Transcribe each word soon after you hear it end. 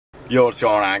Yo, what's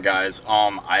going on, guys?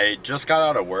 I just got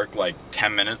out of work like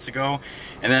 10 minutes ago,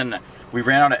 and then we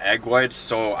ran out of egg whites,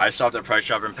 so I stopped at Price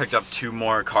Chopper and picked up 2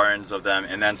 more cartons of them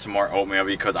and then some more oatmeal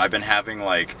because I've been having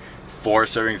like 4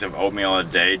 servings of oatmeal a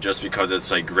day just because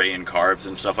it's like great in carbs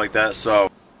and stuff like that. So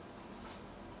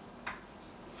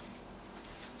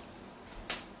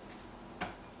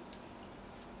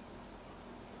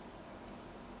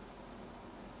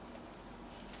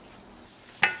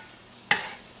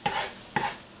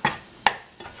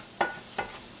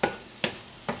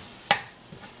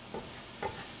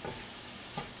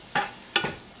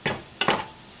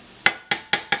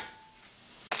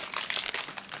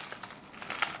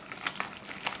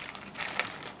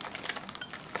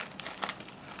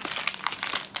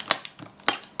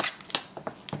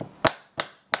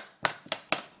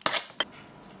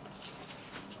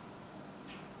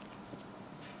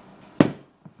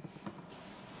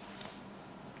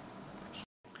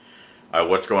alright,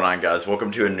 what's going on, guys?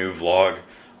 Welcome to a new vlog.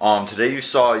 Today you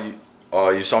saw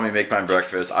me make my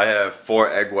breakfast. I have 4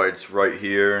 egg whites right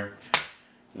here,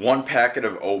 1 packet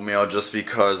of oatmeal just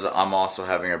because I'm also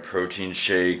having a protein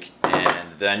shake,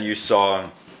 and then you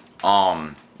saw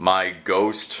my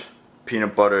Ghost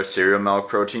peanut butter cereal milk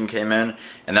protein came in,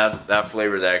 and that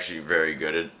flavor is actually very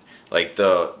good. Like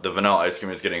the vanilla ice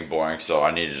cream is getting boring, so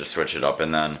I needed to switch it up,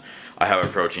 and then I have a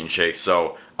protein shake.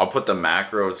 So I'll put the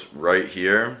macros right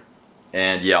here.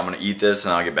 And yeah, I'm gonna eat this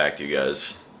and I'll get back to you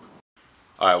guys.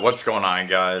 Alright, what's going on,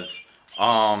 guys?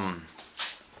 Hold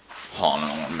on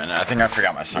 1 minute. I think I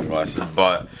forgot my sunglasses,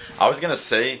 but I was gonna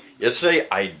say, yesterday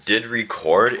I did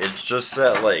record. It's just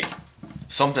that like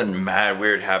something mad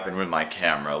weird happened with my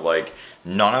camera. Like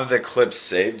none of the clips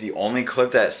saved. The only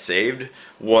clip that saved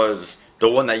was the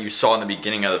one that you saw in the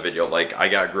beginning of the video. Like I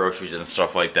got groceries and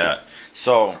stuff like that.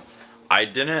 So I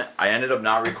ended up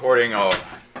not recording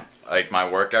like my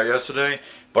workout yesterday,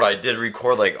 but I did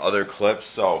record like other clips,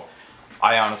 so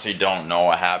I honestly don't know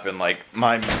what happened. Like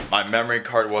my memory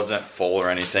card wasn't full or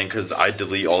anything because I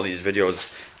delete all these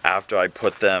videos after I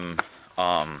put them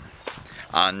on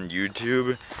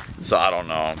YouTube, so I don't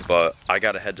know. But I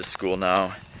gotta head to school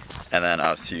now, and then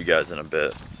I'll see you guys in a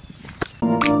bit.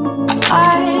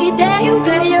 I dare you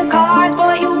play your cards,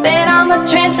 boy, you bet I'm a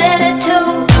trendsetter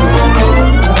too.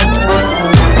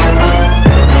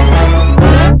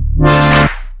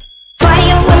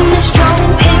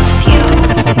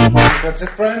 That's it,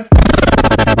 friend?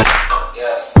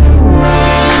 Yes.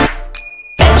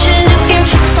 Bet you're looking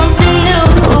for something new.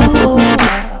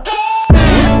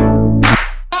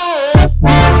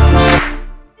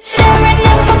 Staring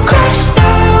up across the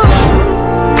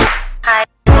room.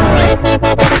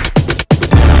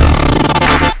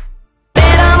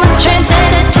 Bet I'm a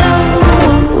trendsetter too.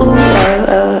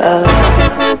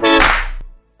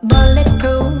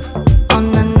 Bulletproof. On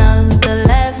another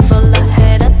level,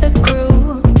 ahead of the crew.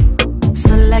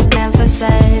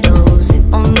 Settles, it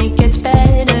only gets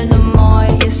better the more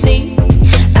you see.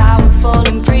 Powerful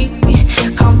and free,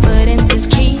 confidence is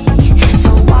key. So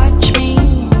watch me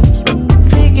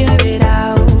figure it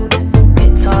out.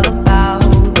 It's all about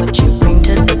what you bring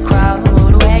to the crowd,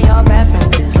 where your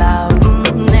preference is loud.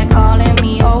 They're calling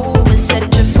me over,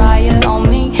 set your fire on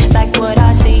me, like what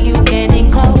I see you getting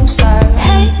closer.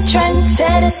 Hey,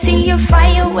 trendsetter, see your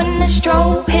fire when the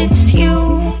strobe hits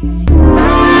you.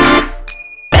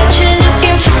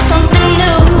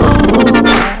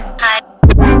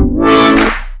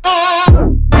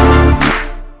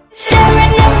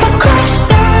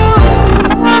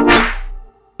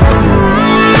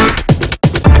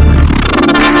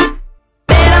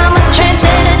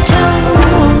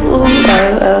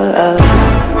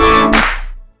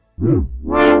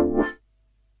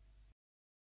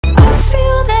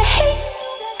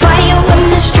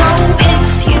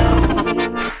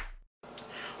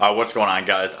 What's going on,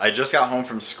 guys? I just got home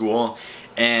from school,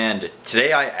 and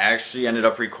today I actually ended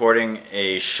up recording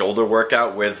a shoulder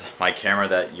workout with my camera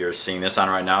that you're seeing this on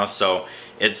right now. So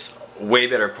it's way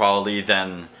better quality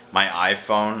than my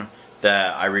iPhone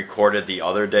that I recorded the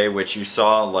other day, which you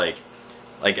saw like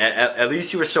at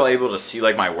least you were still able to see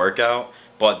like my workout,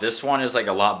 but this one is like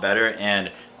a lot better.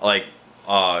 And like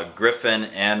Griffin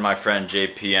and my friend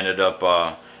JP ended up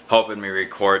helping me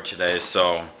record today,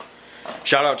 so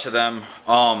shout out to them.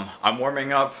 I'm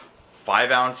warming up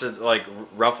 5 ounces, like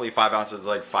roughly 5 ounces,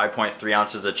 like 5.3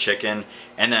 ounces of chicken,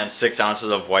 and then 6 ounces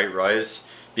of white rice,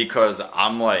 because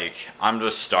I'm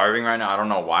just starving right now. I don't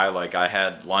know why. Like I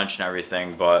had lunch and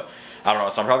everything, but I don't know.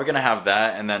 So I'm probably gonna have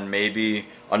that, and then maybe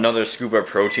another scoop of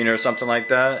protein or something like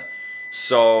that.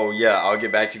 So yeah, I'll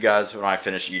get back to you guys when I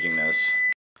finish eating this.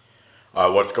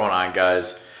 What's going on,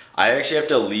 guys? I actually have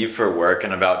to leave for work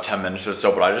in about 10 minutes or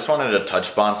so, but I just wanted to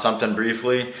touch upon something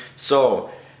briefly.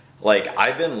 So, like,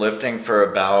 I've been lifting for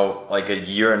about like a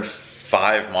year and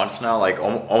 5 months now, like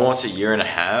almost a year and a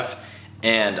half,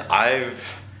 and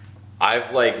I've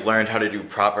like learned how to do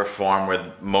proper form with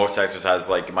most exercises.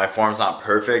 Like, my form's not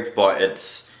perfect, but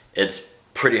it's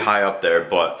pretty high up there.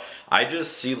 But I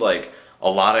just see like a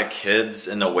lot of kids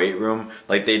in the weight room,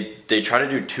 like they try to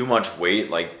do too much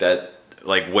weight, like that,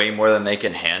 like way more than they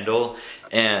can handle,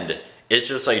 and it's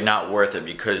just like not worth it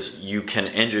because you can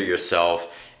injure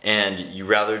yourself, and you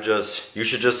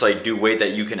should just like do weight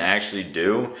that you can actually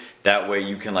do. That way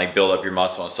you can like build up your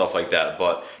muscle and stuff like that.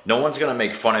 But no one's gonna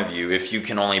make fun of you if you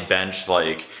can only bench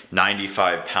like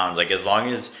 95 pounds. Like, as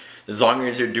long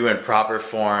as you're doing proper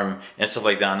form and stuff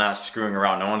like that, not screwing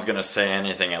around, no one's gonna say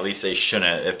anything. At least they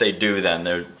shouldn't. If they do, then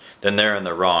they're in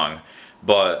the wrong.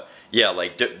 But yeah,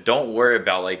 like don't worry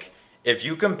about, like, if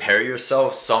you compare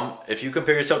yourself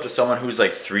to someone who's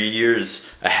like 3 years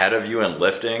ahead of you in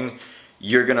lifting,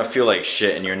 you're gonna feel like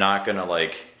shit, and you're not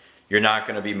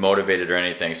gonna be motivated or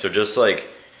anything. So just like,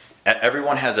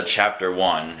 everyone has a chapter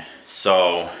 1.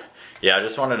 So yeah, I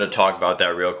just wanted to talk about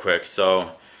that real quick. So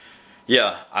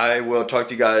yeah, I will talk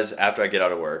to you guys after I get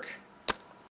out of work.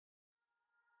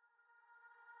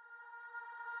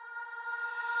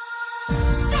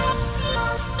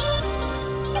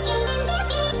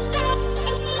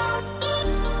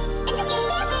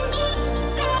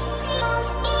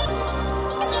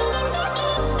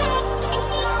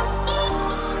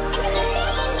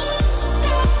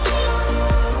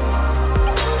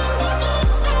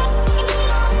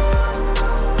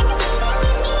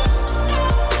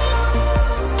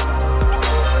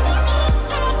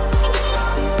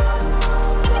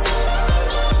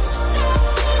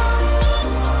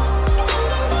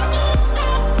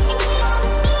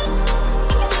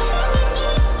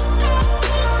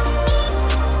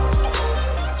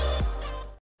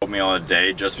 Oatmeal a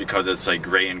day, just because it's like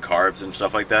great in carbs and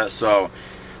stuff like that. So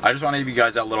I just want to give you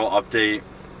guys that little update,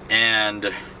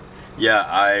 and yeah,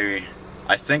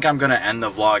 I think I'm gonna end the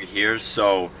vlog here.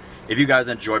 So if you guys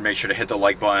enjoyed, make sure to hit the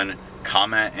like button,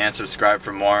 comment, and subscribe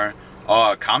for more.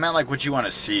 Comment like what you want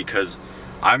to see, because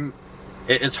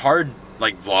it's hard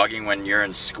like vlogging when you're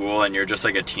in school and you're just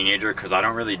like a teenager, because I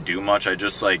don't really do much. I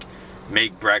just like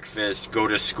make breakfast, go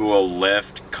to school,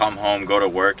 lift, come home, go to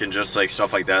work, and just like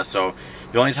stuff like that. So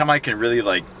the only time I can really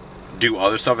like do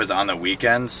other stuff is on the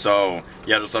weekends. So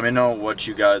yeah, just let me know what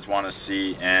you guys want to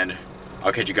see, and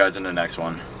I'll catch you guys in the next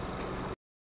one.